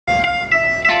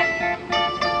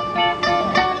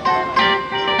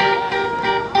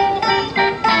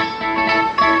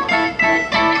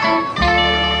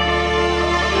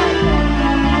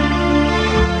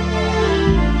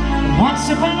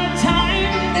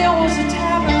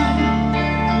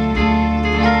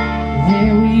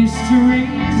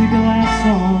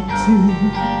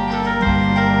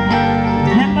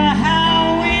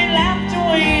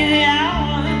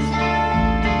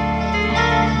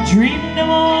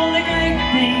all the great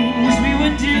things we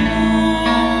would do.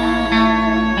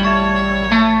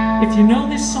 If you know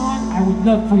this song, I would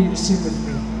love for you to sing with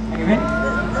me. Are you ready?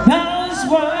 Those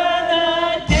were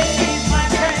the days, my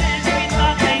friends, we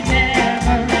thought they'd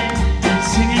never end. We'd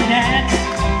sing and dance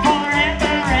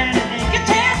forever and a day. Get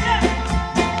your hands up!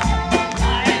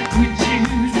 Life we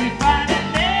choose, we fight and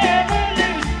never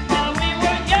lose. While we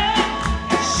were young,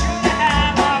 sure to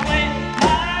have our way.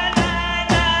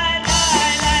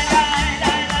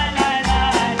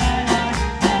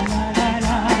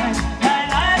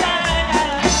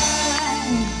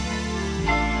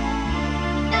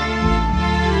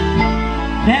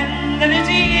 Then the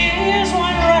busy years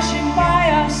went rushing by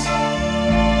us.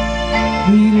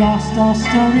 We lost our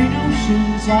storied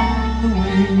oceans on the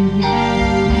way.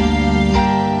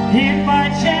 If by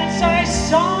chance I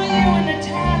saw you in the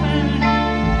tavern,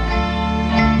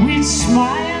 we'd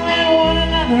smile at one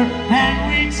another and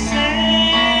we'd say,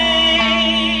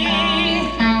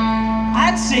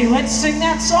 let's sing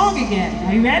that song again.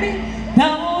 Are you ready?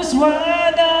 Those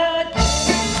were the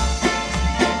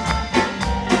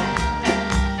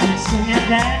sing and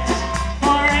dance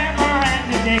forever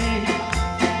and a day.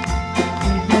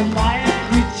 With the life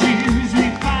we choose, we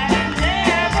fight and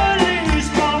never lose.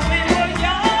 While we were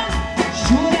young,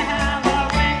 sure to have our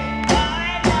way.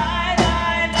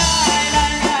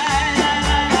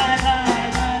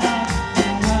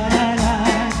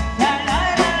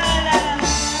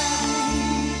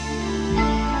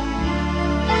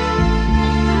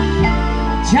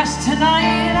 Just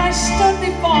tonight I stood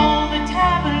before the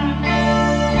tavern.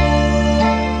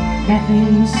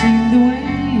 Nothing seemed the way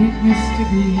it used to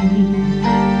be.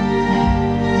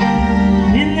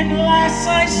 In the glass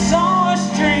I saw a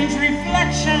strange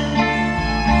reflection.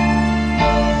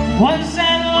 Was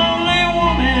that lonely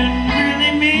woman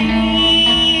really me?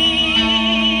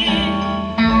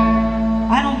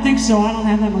 I don't think so. I don't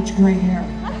have that much gray hair.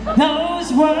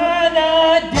 Those were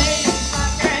the days, my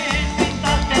friends, we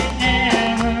thought they'd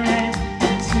never end.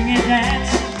 Sing and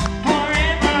dance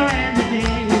forever and a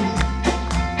day.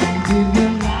 With the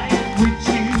life we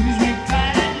choose, we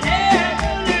fight and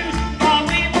never lose. While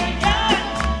we were young,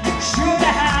 sure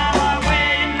to have our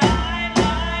way.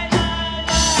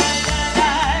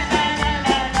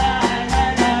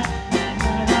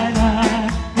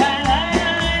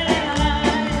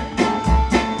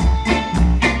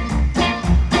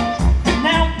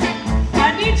 Now,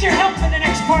 I need your help for the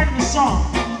next part of the song.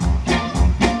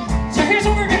 So here's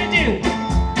what we're going to do.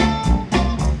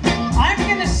 I'm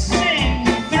going to sing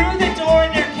Through the Door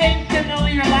There Came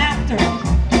Familiar Laughter.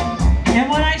 And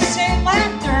when I say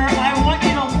laughter, I want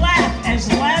you to laugh as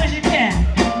loud as you can.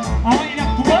 I want you to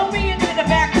blow me into the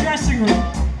back dressing room.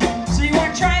 So you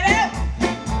want to try it out?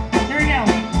 Here we go.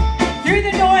 Through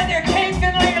the door there came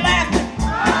familiar laughter.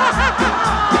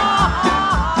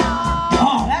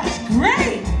 Oh, that was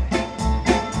great.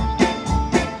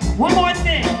 One more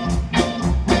thing.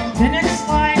 The next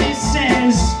line it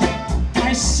says,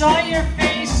 I saw your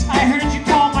face, I heard you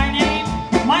call my name.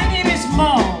 My name is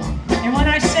Mo. And when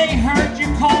I say heard you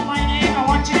call my name, I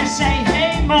want you to say,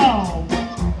 hey Mo.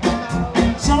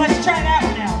 So let's try that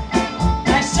one out.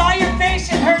 I saw your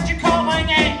face and heard you call my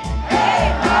name.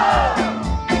 Hey Mo.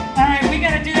 All right, we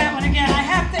got to do that one again. I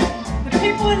have to, the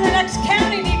people in the next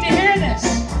county need to hear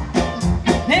this.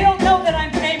 They don't know that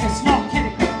I'm famous. No, I'm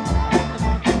kidding.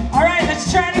 All right, let's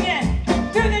try it again.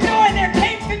 Through the door there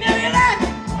came familiar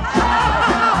laughter.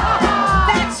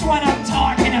 That's what I'm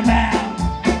talking about.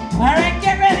 All right,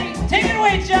 get ready. Take it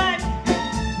away, John.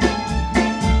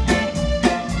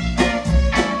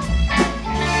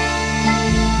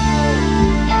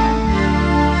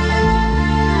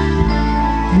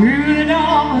 Through the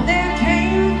door there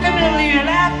came familiar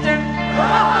laughter.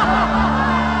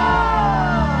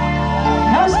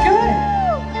 That was good.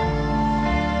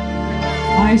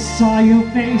 I saw your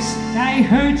face, I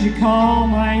heard you call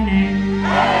my name.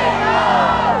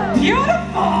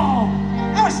 Beautiful!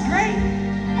 That was great.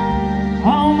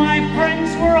 All my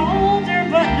friends were older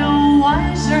but no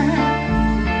wiser.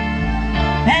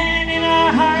 And in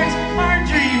our hearts, our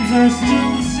dreams are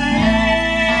still the same.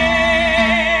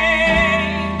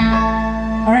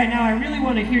 All right, now I really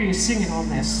want to hear you singing on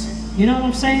this. You know what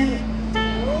I'm saying?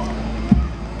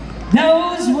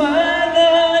 Those were